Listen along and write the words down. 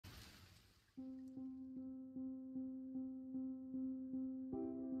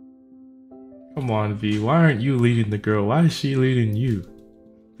Come on, V, why aren't you leading the girl? Why is she leading you?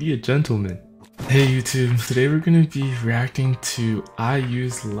 Be a gentleman. Hey YouTube, today we're gonna be reacting to I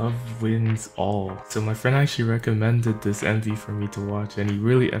Use Love Wins All. So my friend actually recommended this MV for me to watch and he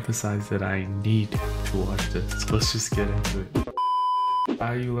really emphasized that I need to watch this. So let's just get into it.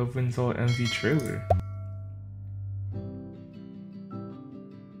 I Use Love Wins All MV trailer.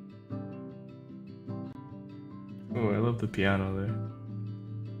 Oh, I love the piano there.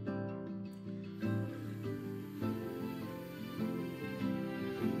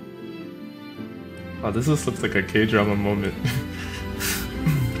 Oh, this just looks like a K-drama moment.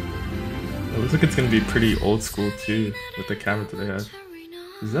 It looks like it's gonna be pretty old school too, with the camera that they have.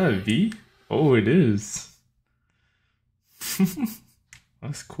 Is that a V? Oh, it is.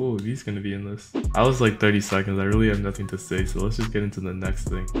 That's cool, V's gonna be in this. I was like 30 seconds, I really have nothing to say, so let's just get into the next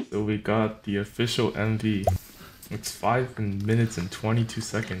thing. So we got the official MV. It's 5 minutes and 22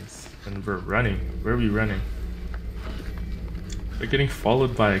 seconds. And we're running. Where are we running? They're getting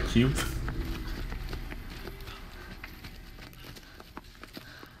followed by a cube.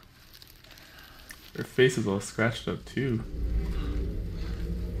 Her face is all scratched up too.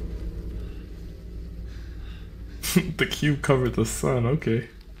 The cube covered the sun, okay.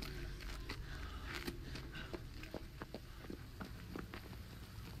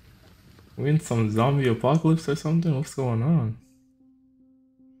 We in some zombie apocalypse or something? What's going on?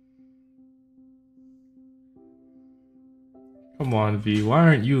 Come on, V, why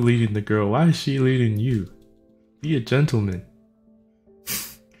aren't you leading the girl? Why is she leading you? Be a gentleman.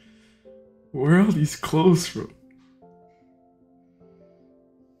 Where are all these clothes from?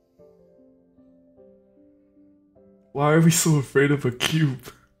 Why are we so afraid of a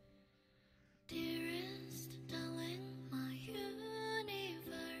cube?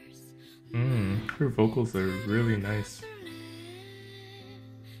 Her vocals are really nice.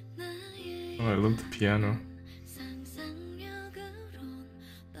 Oh, I love the piano.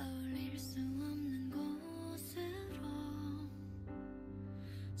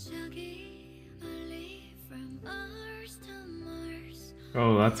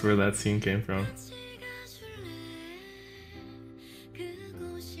 Oh, that's where that scene came from.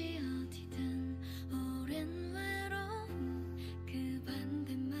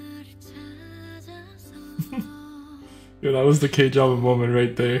 Yo, that was the K-drama moment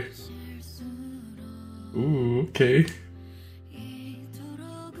right there. Ooh, okay.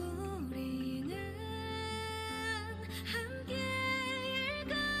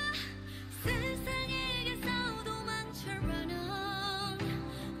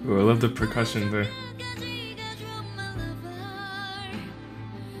 Ooh, I love the percussion there.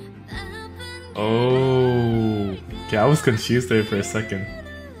 Oh, yeah, I was confused there for a second.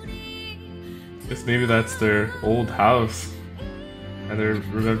 Guess maybe that's their old house and they're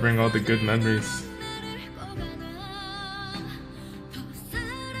remembering all the good memories.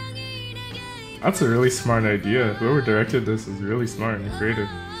 That's a really smart idea. Whoever directed this is really smart and creative.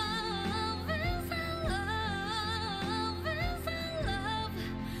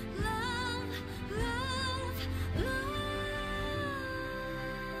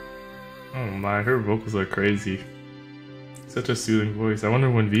 Oh my, her vocals are crazy. Such a soothing voice. I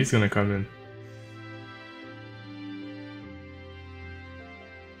wonder when V's gonna come in.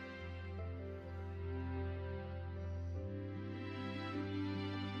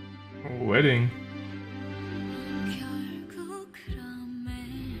 Wedding.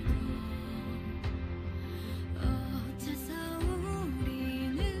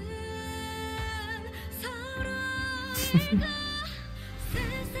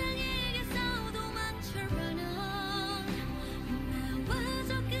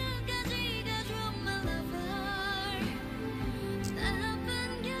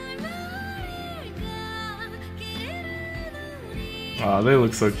 Aw, they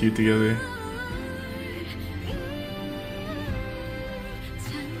look so cute together.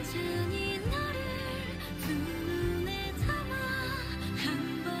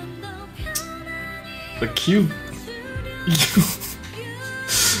 The cube.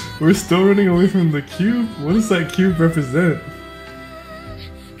 We're still running away from the cube? What does that cube represent?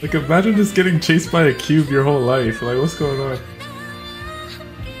 Like, imagine just getting chased by a cube your whole life. Like, what's going on?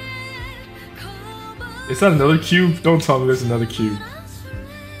 Is that another cube? Don't tell me there's another cube.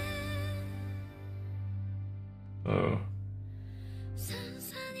 Oh.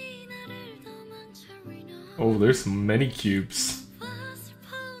 Oh, there's many cubes.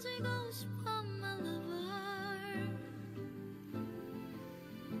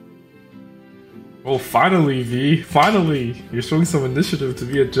 Oh, finally, V. Finally! You're showing some initiative to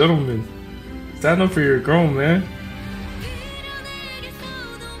be a gentleman. Stand up for your girl, man.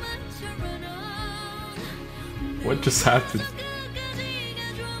 What just happened?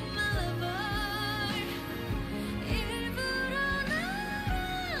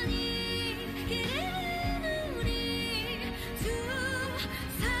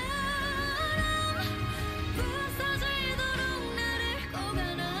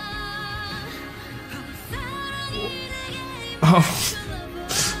 Oh,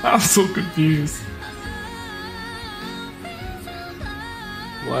 I'm so confused.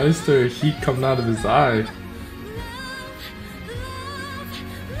 Why is there heat coming out of his eye?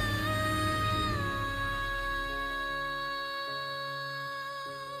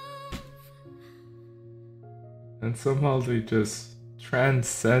 And somehow they just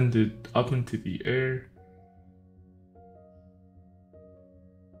transcended up into the air.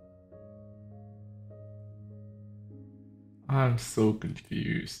 I'm so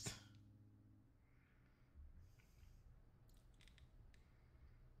confused.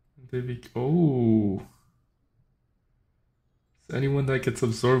 Oh. So anyone that gets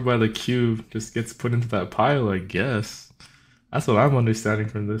absorbed by the cube just gets put into that pile, I guess. That's what I'm understanding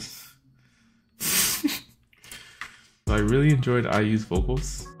from this. I really enjoyed IU's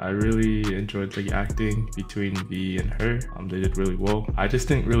vocals. I really enjoyed the acting between V and her. They did really well. I just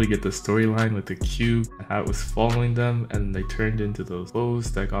didn't really get the storyline with the cube and how it was following them, and they turned into those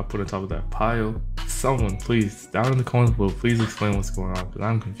bows that got put on top of that pile. Someone, please, down in the comments below, please explain what's going on, because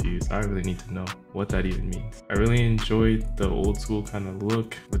I'm confused. I really need to know what that even means. I really enjoyed the old school kind of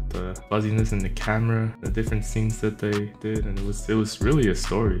look with the fuzziness in the camera, the different scenes that they did, and it was really a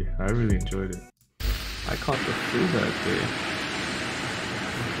story. I really enjoyed it. I caught the flu that day.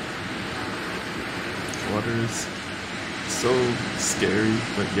 Water is so scary,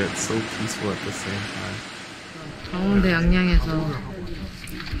 but yet so peaceful at the same time. 강원도 양양에서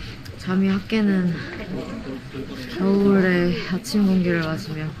잠이 확 깨는 겨울의 아침 공기를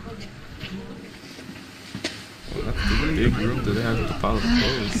마시며. Well, that's the big room that they had with the pile of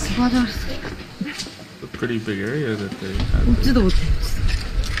clothes. 맞아. It's a pretty big area that they had. 웃지도 못해.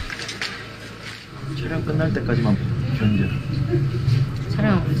 촬영 끝날 때까지만 견뎌.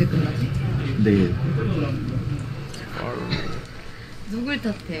 촬영 언제 끝나지? 내일. 누굴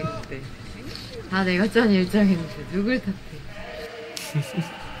탓해 그때? 다 내가 짠 일정인데 누굴 탓해?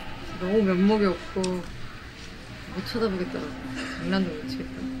 너무 면목이 없고 못 쳐다보겠더라고. 장난도 못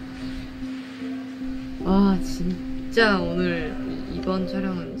치겠다. 아 진짜 오늘 이번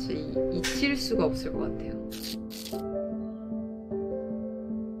촬영은 진짜 잊힐 수가 없을 것 같아요.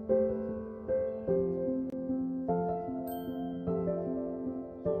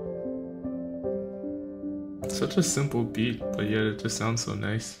 Such a simple beat, but yet it just sounds so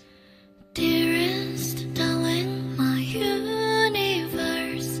nice. Dearest darling, my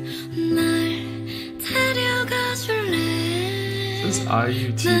universe, 날 데려가 줄래? This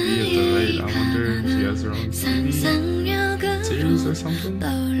IU TV at the right. I wonder if she has her own TV series or something.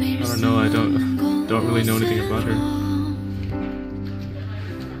 I don't know. I don't really know anything about her.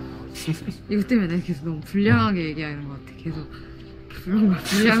 이것 때문에 내가 계속 너무 불량하게 얘기하는 것 같아. 계속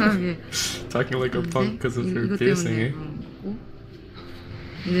불량하게. Talking like a punk because of her 이것 piercing, eh?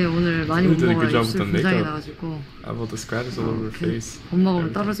 이제 오늘 많이 못 먹어요. 입술 분장이 나가지고. How about the scratches all over her face? 못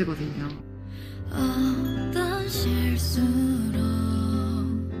먹으면 떨어지거든요.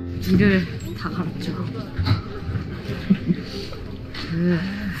 이를 다 가렸죠.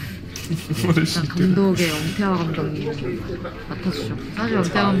 일단 감독의 엄태화 감독님 맡아주셨고, 사실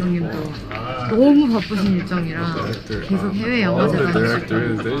엄태화 감독님도 너무 바쁘신 일정이라 계속 해외 영화제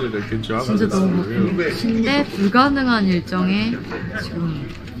다니시고 진짜 너무 바쁘신데 불가능한 일정에 지금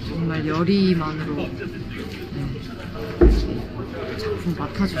정말 열의만으로 작품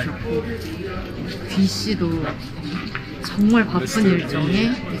맡아주셨고, 귀씨도 정말 바쁜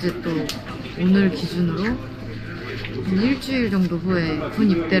일정에 이제 또 오늘 기준으로 한 일주일 정도 후에 군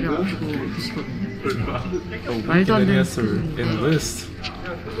입대를 앞두고 계시거든요. 말도 안 되는 스케줄인데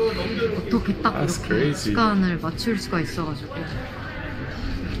어떻게 딱 이렇게 시간을 맞출 수가 있어가지고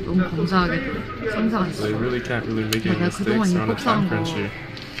너무 감사하게도 상사가 됐어요. 내가 그동안 일 pop사한 거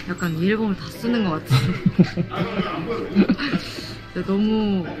약간 이 앨범을 다 쓰는 것 같아.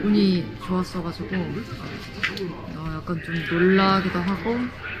 너무 운이 좋았어가지고 약간 좀 놀라기도 하고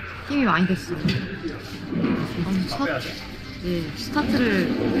힘이 많이 됐어요. 첫 스타트를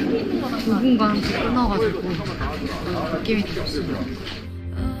두 분과 함께 끊어가지고 느낌이 되게 좋습니다.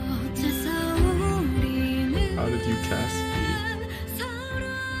 How did you cast me?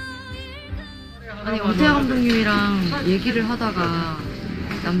 아니 엄태화 감독님이랑 얘기를 하다가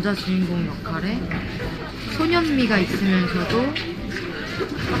남자 주인공 역할에 소년미가 있으면서도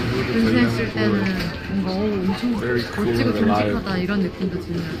변신했을 때는 뭔가 엄청 Very cool, 멋지고 reliable. 듬직하다 이런 느낌도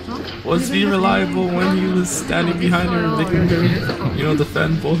들면서 Was he reliable when he was standing behind her and making them, you know,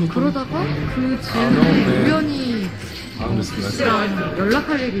 defend both of them? 그러다가 그 know, 즈음에 man. 우연히 I'm just messing. 씨랑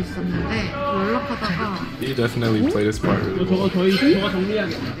연락할 일이 있었는데 연락하다가 He definitely played his part really well.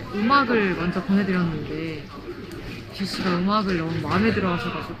 음악을 먼저 보내드렸는데 비씨가 음악을 너무 마음에 들어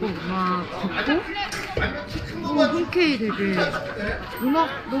하셔가지고 음악 듣고 흔쾌히 되게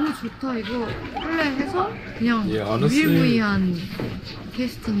음악 너무 좋다 이거 할래 해서 그냥 Yeah, honestly, 유일무이한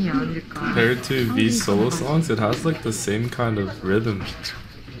캐스팅이 아닐까. Compared to V's solo songs, it has like the same kind of rhythm,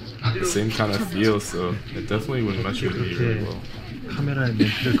 the same kind of feel, so it definitely would mesh with me really well. 카메라의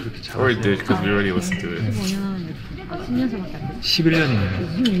멘트를 그렇게 Or it did, 잘하세요. because we already listened to it. 15년, 10년차밖에 안 됐어. 11년이네요.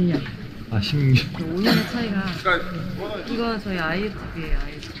 16년. 아 16. 5년의 차이가. 이거 저희 아이유TV예요,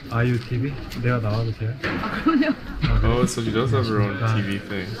 아이유TV. 아이유 TV? 내가 나와도 돼요? 아, 그럼요. Oh, so she does have her own TV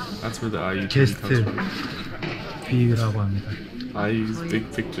thing. That's where the IU TV comes 게스트 from. B라고 합니다. IU's Big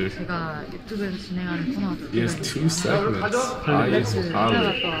Picture. 제가 유튜브에서 진행하는 코너가 He has two segments. IU's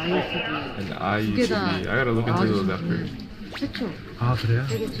Pilot 또 아이유TV. and IU 두개 TV. 다 I gotta look into those after. 최초. 아 그래요?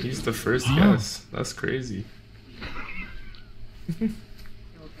 He's the first guest. That's crazy.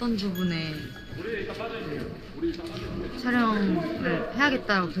 어떤 부분에 그 촬영을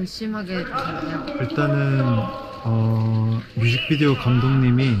해야겠다고 결심하게 되셨나요? 일단은 뮤직비디오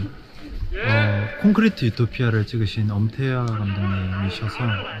감독님이 콘크리트 유토피아를 찍으신 엄태아 감독님이셔서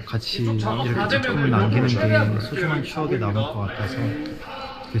같이 이렇게 작품을 남기는 게 소중한 추억이 남을 것 같아서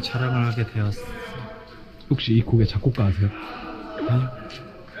이렇게 촬영을 하게 되었어요. 혹시 이 곡의 작곡가 아세요? 아니요?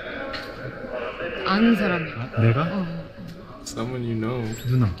 아는 사람이. 내가? Someone you know.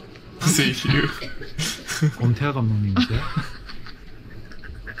 누나. Is it you? 엄태아 감독님이세요?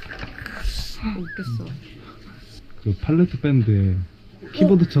 웃겼어. 그 팔레트 밴드에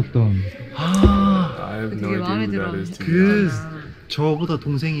키보드 쳤던 아, I have 되게 no idea 마음에 who that is. To be 그 honest. 저보다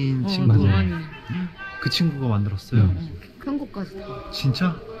동생인 친구. 동안이. 그 친구가 만들었어요. 편곡까지 다.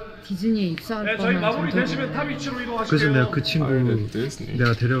 진짜? 디즈니에 입사할 뻔한 정도로. 그래서 내가 그 친구 Hired at Disney.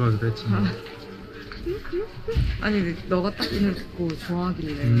 내가 데려가기로 했지만 아니 근데 너가 딱 이 노래 듣고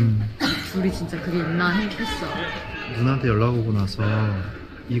좋아하길래 둘이 진짜 그게 있나 했어. 누나한테 연락 오고 나서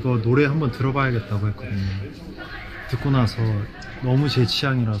이거 노래 한번 들어봐야겠다고 했거든요. 듣고 나서 너무 제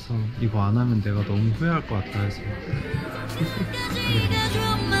취향이라서 이거 안 하면 내가 너무 후회할 것 같다 해서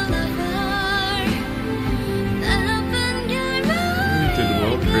You did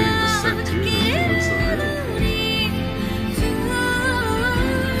well creating the set too. Everything looks so real.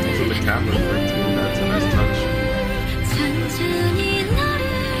 Also the camera work too. That's a nice touch.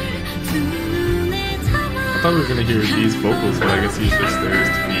 I thought we were gonna hear these vocals, but I guess he's just there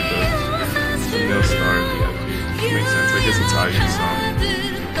to be the male star at the end. Makes sense. I guess it's how you song.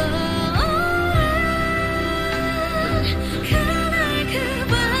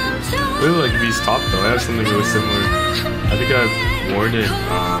 I really like V's top though. I have something really similar. I think I've worn it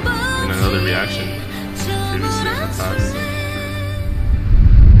in another reaction previously in the past.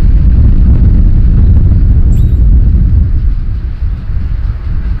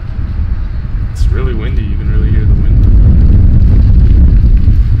 It's really windy. You can really hear the wind.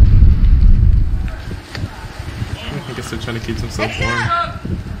 I guess they're trying to keep themselves warm.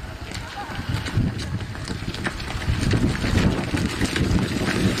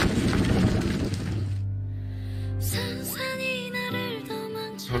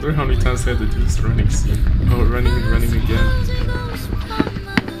 I wonder how many times they had to do this running scene. Oh, running and running again.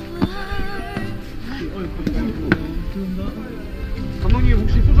 감독님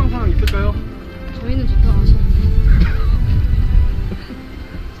혹시 소장 사항 있을까요? 저희는 좋다고 하셨는데.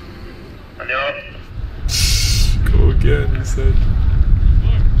 Go again, he said.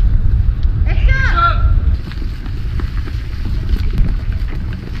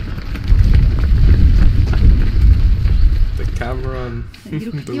 The camera on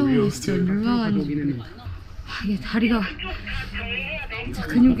이렇게 the 뛰어오는 wheels 진짜 too. 유명한. 이게 다리가 진짜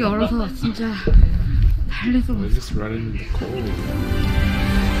근육이 얼어서 진짜 달래서. They're just running in the cold.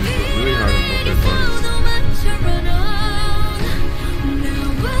 It's really hard to both their bodies.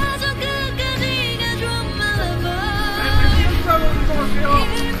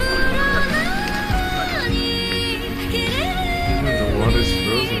 Even the water's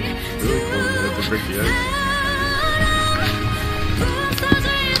frozen. It's really cold. They have to break the ice.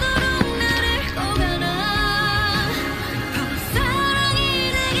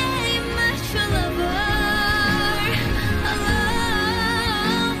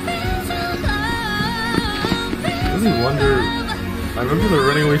 I really wonder. I remember they're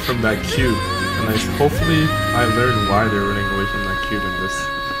running away from that cube, and hopefully I learned why they're running away from that cube in this.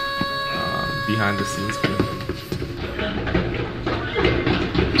 behind the scenes for him.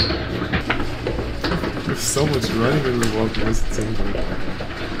 There's so much running in the walk in this thing.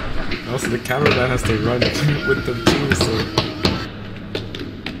 Also, the cameraman has to run with them too, so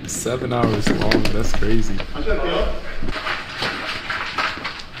 7 hours long. That's crazy.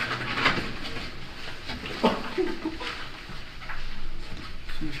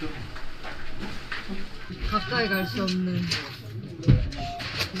 가까이 갈 수 없는.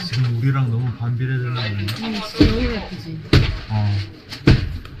 지금 우리랑 너무 반비례되는 거 아니야? 진짜 너무 예쁘지.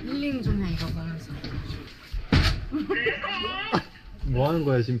 힐링 좀 해 이거 보면서. 뭐 하는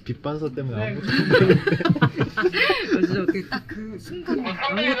거야 지금 빛 반사 때문에 아무것도 진짜 어떻게 딱 그 순간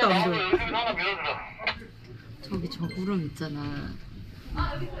아무것도 안 보여. 저기 저 구름 있잖아.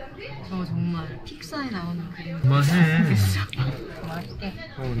 저거 정말 픽사에 나오는 그림. 그만해. 맛있게.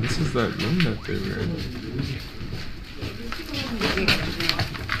 Oh, and this is that room that they were in.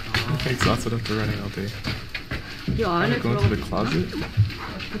 I'm exhausted after running all day. 이 안에 Go into the closet?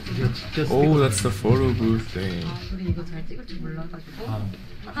 진짜 Oh, that's the photo booth thing. 우리 이거 잘 찍을 줄 몰라가지고.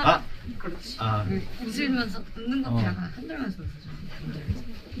 그렇지. 웃으면서 웃는 것도 약간 흔들면서 웃으죠.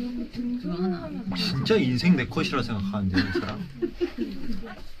 그거 하나. 진짜 인생 내 컷이라 생각하는데 이 사람.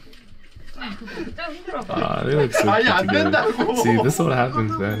 They look so put together. See, this is what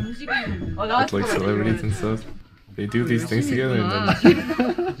happens then. With like celebrities and stuff. They do these things together and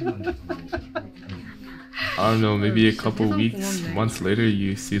then I don't know, maybe a couple weeks, months later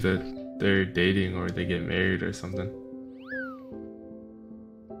you see that they're dating or they get married or something.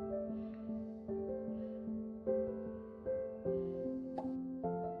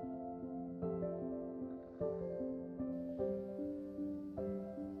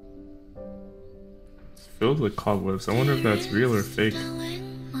 It's filled with cobwebs. I wonder if that's real or fake.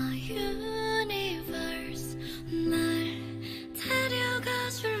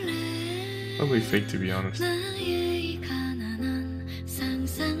 Probably fake, to be honest.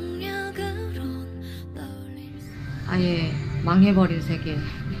 아예 망해버린 세계.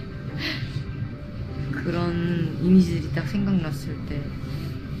 그런 이미지들이 딱 생각났을 때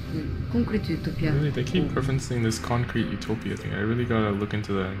그 콘크리트 유토피아. Really, they keep referencing this concrete utopia thing. I really gotta look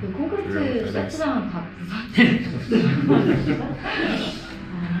into that. 그 Figure out 콘크리트 what that is. 세트장은 다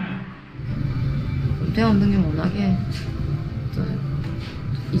태 감독님 워낙에 또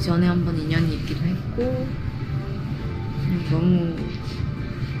이전에 한번 인연이 있기도 했고 너무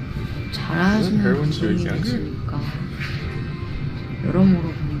잘하시는 분이니까 여러모로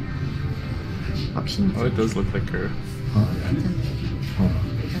그냥 확신이 Oh, it does look like her. 괜찮네.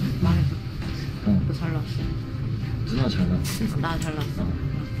 괜찮아? 말해봐. 너 잘 나왔어. 누나 잘 나왔어. 나 잘 나왔어.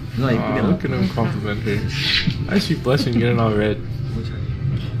 누나 이쁘게 Look at him 나왔어. compliment her. Why is she blushing, getting all red? 너무 잘해.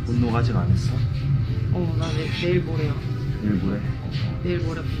 운동 아직 안 했어? 나 내일 모레야. 내일 뭐해? 내일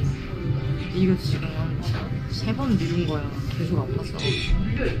모레 이거 지금 한 3번 미룬 거야. 계속 아파서.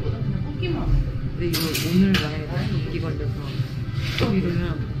 근데 이거 오늘 만약에 감기 걸려서 또 미루면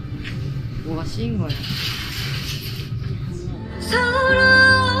뭐가 씌인 거야.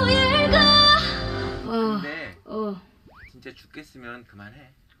 네. 진짜 죽겠으면 그만해.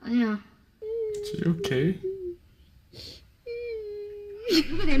 아니야. Is she okay?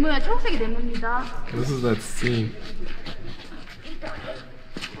 이게 네모야. 초록색이 네모입니다. This is that scene.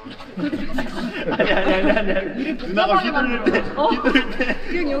 아니. 누나가 휘둘릴 때.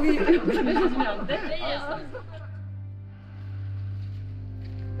 그냥 여기 이렇게 내주시면 안 돼?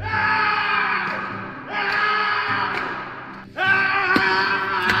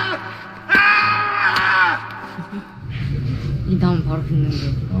 이 다음 바로 붙는 게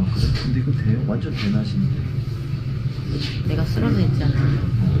그래? 근데 이거 완전 대낮인데. 내가 쓰러져 있잖아.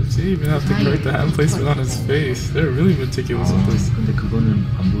 She didn't even have to correct the hand placement on his face. They're really meticulous with this. 근데 그거는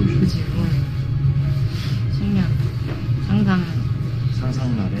안 보여주고. 그치, 그건 식량, 상상,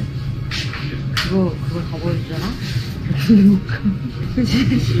 상상나래. 그거 다 보여주잖아? 근데 못 가.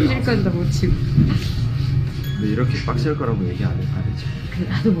 그치? 실까지 다 못 치고. 근데 이렇게 빡셀 거라고 얘기 안 했지.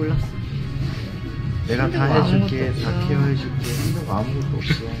 나도 몰랐어. 내가 다 힘든 거 해줄게, 아무것도 다 없어. 케어해줄게. 힘든 거 아무것도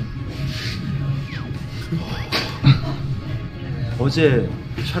없어. 어제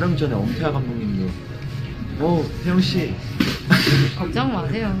촬영 전에 엄태아 감독님도 혜영씨 걱정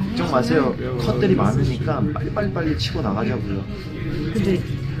마세요. 걱정 마세요. 컷들이 많으니까 빨리 치고 나가자고요. 근데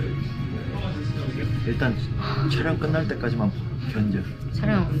일단 촬영 끝날 때까지만 견뎌.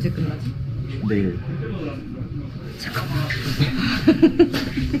 촬영 언제 끝나지? 내일.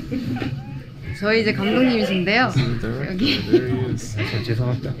 저희 이제 감독님이신데요. 여기 There he is.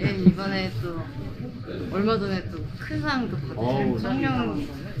 죄송합니다. 예, 이번에 또 얼마 전에 또 큰 상도 받으신 청룡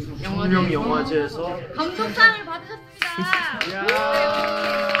청룡 영화제에서 감독상을 받으셨습니다. 야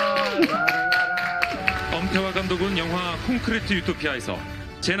엄태화 감독은 영화 콘크리트 유토피아에서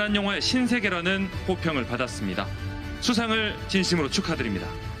재난 영화의 신세계라는 호평을 받았습니다. 수상을 진심으로 축하드립니다.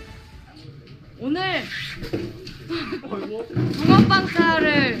 오늘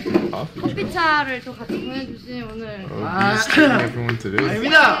붕어빵차를 커피차를 또 같이 보내주신 오늘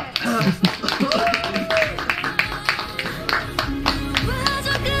아닙니다.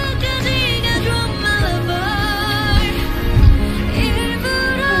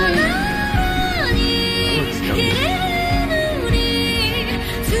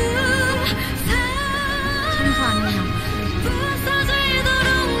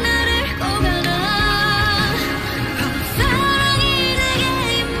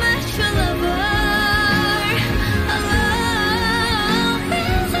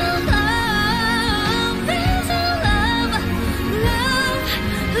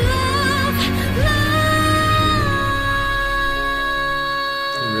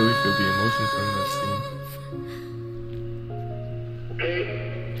 Feel the emotion from that scene.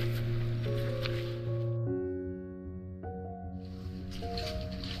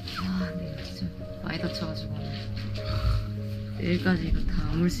 아, 네, 진짜 많이 다쳐가지고 내일까지 이거 다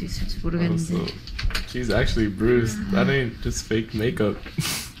아물 수 있을지 모르겠는데. Oh, so she's actually bruised. That ain't just fake makeup.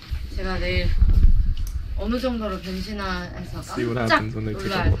 제가 내일 어느 정도로 변신해서 See what 깜짝 happens when they take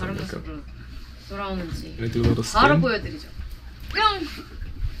놀랄 off all 다른 the makeup. 모습으로 돌아오는지 Gonna do a little 바로 spin. 보여드리죠. 뿅!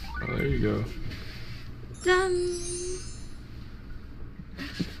 Oh, there you go. 짠!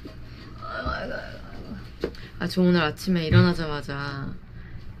 아, 저 오늘 아침에 일어나자마자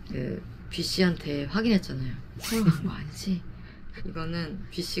그 B씨한테 확인했잖아요. 서울 간 거 아니지? 이거는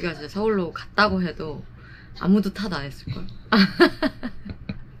B씨가 진짜 서울로 갔다고 해도 아무도 탓 안 했을걸.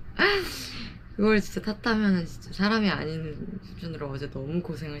 그걸 진짜 탓하면은 진짜 사람이 아닌 수준으로 어제 너무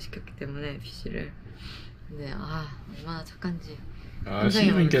고생을 시켰기 때문에 B씨를. 근데 얼마나 착한지. She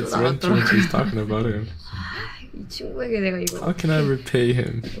even gets rent when she's talking about him. 이 친구에게 내가 이거 How can I repay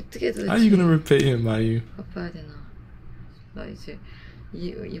him? 어떻게 도대체 How are you gonna repay him, Mayu? 갚아야 되나? 나 이제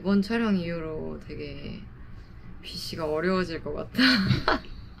이번 촬영 이후로 되게 B씨가 어려워질 것 같아.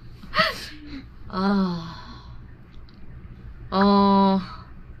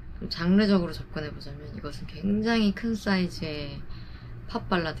 좀 장르적으로 접근해보자면 이것은 굉장히 큰 사이즈의 팝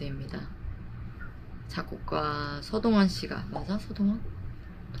발라드입니다. 작곡가 서동환 씨가 맞아? 서동환?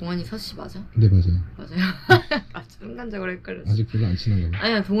 동환이 서씨 맞아? 네, 맞아요. 맞아요. 순간적으로 헷갈렸어. 아직 별로 안 친한가요?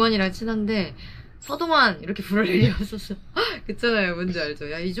 아니야, 동환이랑 친한데 서동환 이렇게 부를 일이 없었어. 그렇잖아요, 뭔지 알죠?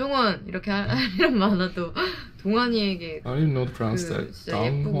 야, 이종원 이렇게 할 일은 많아도 동환이에게 I don't even know the pronounce that. 진짜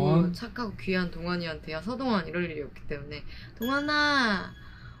예쁘고 착하고 귀한 동환이한테 야, 서동환 이럴 일이 없기 때문에 동환아,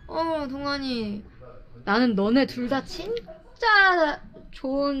 동환이 나는 너네 둘 다 진짜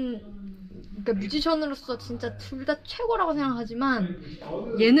좋은, 그러니까 뮤지션으로서 진짜 둘 다 최고라고 생각하지만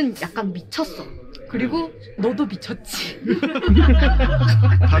얘는 약간 미쳤어. 그리고 너도 미쳤지.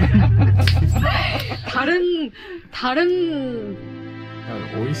 다른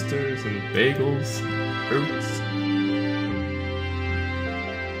oysters and bagels, oats.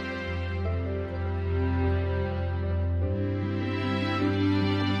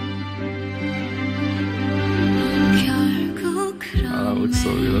 That looks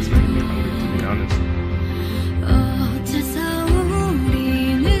so good. That's making me hungry, to be honest.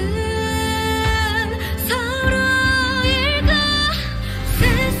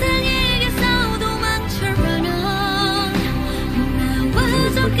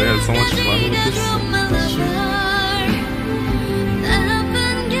 They had so much fun with this shoot.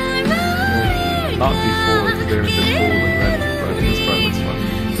 Well, not before, because they're in the pool and ready, but this part looks fun.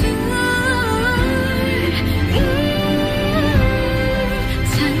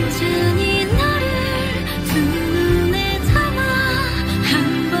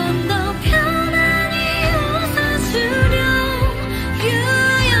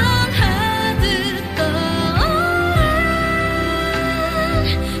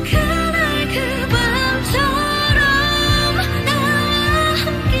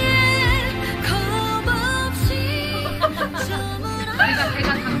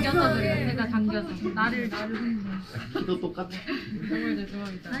 나를 키도 똑같아. 정말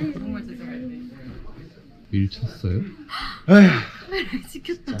죄송합니다. 정말 죄송합니다. 밀쳤어요?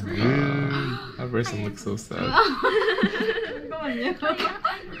 시켰다. That person looks so sad. 잠깐만요.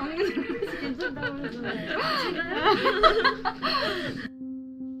 방금 괜찮다고 그랬잖아요.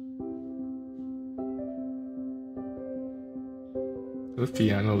 The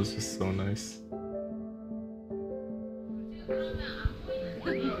piano was just so nice.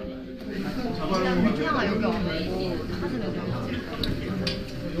 태양아 여기 와서 사진 여기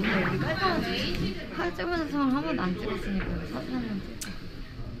여기 깔끔하지? 칼 찍으면서 한 번도 안 찍었으니까 사진 한 번 찍자.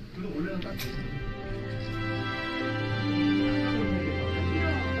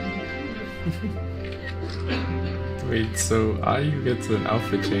 Wait, so IU gets an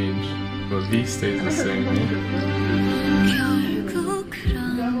outfit change, but V stays the same, huh? 결국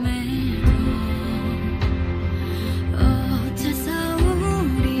그럼에도 어째서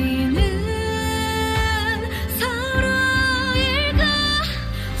우리는 서로일까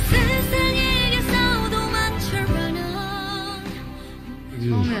세상에게서도 맞출만한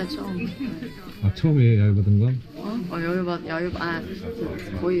처음이야 처음. 아 처음에 야유 받은 건?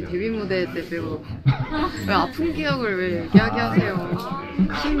 거의 데뷔 무대 때 빼고 왜 아픈 기억을 왜 얘기하세요?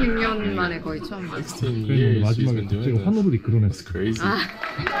 16년 만에 거의 처음. 16 그래서 years she's 마지막에 been 갑자기 doing this. 환호를 이끌어냈어. That's crazy.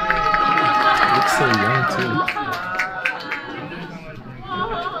 Looks so young too.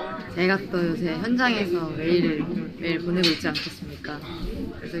 제가 또 요새 현장에서 매일 보내고 있지 않겠습니까?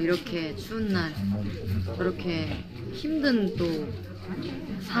 그래서 이렇게 추운 날 저렇게 힘든 또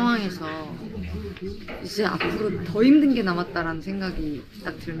상황에서 이제 앞으로 더 힘든 게 남았다라는 생각이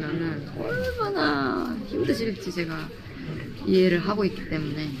딱 들면은 얼마나 힘드실지 제가 이해를 하고 있기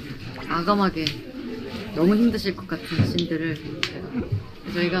때문에 과감하게 너무 힘드실 것 같은 씬들을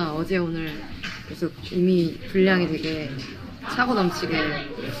저희가 어제 오늘 계속 이미 분량이 되게 차고 넘치게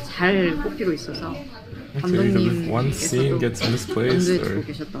잘 뽑히고 있어서 If one scene 감독님께서도 gets misplaced 염두에 or 두고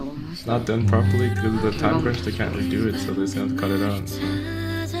계셨다고 not done properly because of the time crunch, they can't redo it, so they just have to cut it out. So.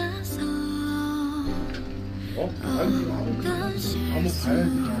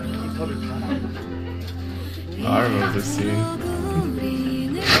 I remember this scene.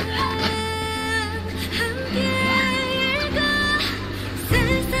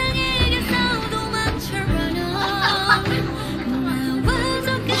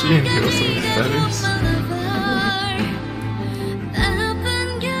 She didn't kill some feathers.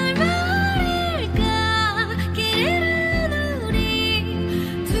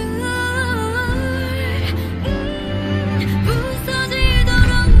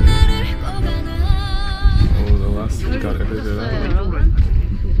 Got edited out.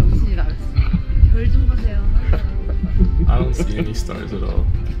 정신이 나갔어. 별 좀 보세요. I don't see any stars at all.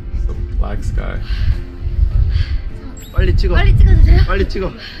 It's a black sky. 빨리 찍어. 빨리 찍어주세요. 빨리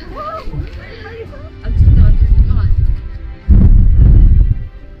찍어. 안 찍는데 완전 유명한.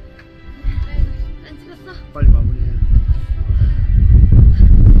 안 찍었어? 빨리 마무리해.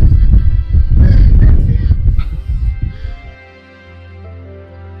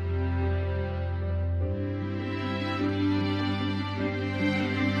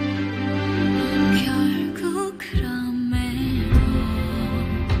 결국 그럼에도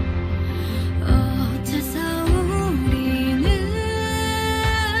어째서 우리는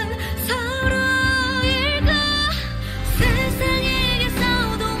서로일까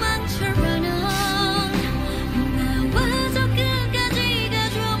세상에게서도 맞출만한 나와 저 끝까지가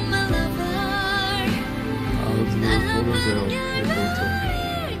좀 말라봐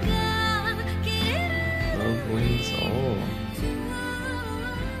Love wins all.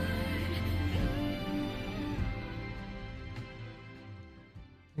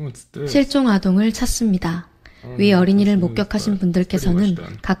 What's this? 실종 아동을 찾습니다. 위 어린이를 목격하신 분들께서는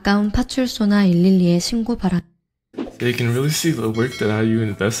가까운 파출소나 112에 신고 바랍니다. You can really see the work that IU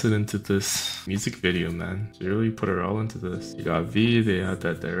invested into this music video, man. She really put her all into this. You got V, they had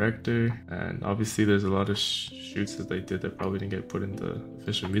that director, and obviously there's a lot of shoots that they did that probably didn't get put in the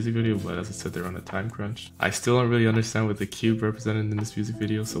official music video, but as I said, they're on a time crunch. I still don't really understand what the cube represented in this music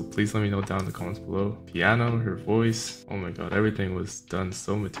video, so please let me know down in the comments below. Piano, her voice, oh my god, everything was done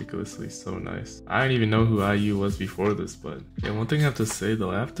so meticulously, so nice. I didn't even know who IU was before this, but yeah, one thing I have to say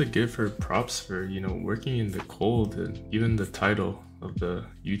though, I have to give her props for, you know, working in the cold, and even the title of the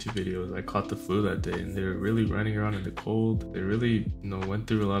YouTube videos. I caught the flu that day and they were really running around in the cold. They really, you know, went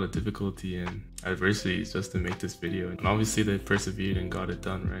through a lot of difficulty and adversities just to make this video. And obviously they persevered and got it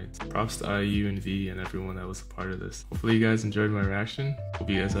done, right? So props to IU and V and everyone that was a part of this. Hopefully you guys enjoyed my reaction. Hope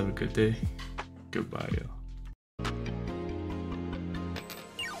you guys have a good day. Goodbye, y'all.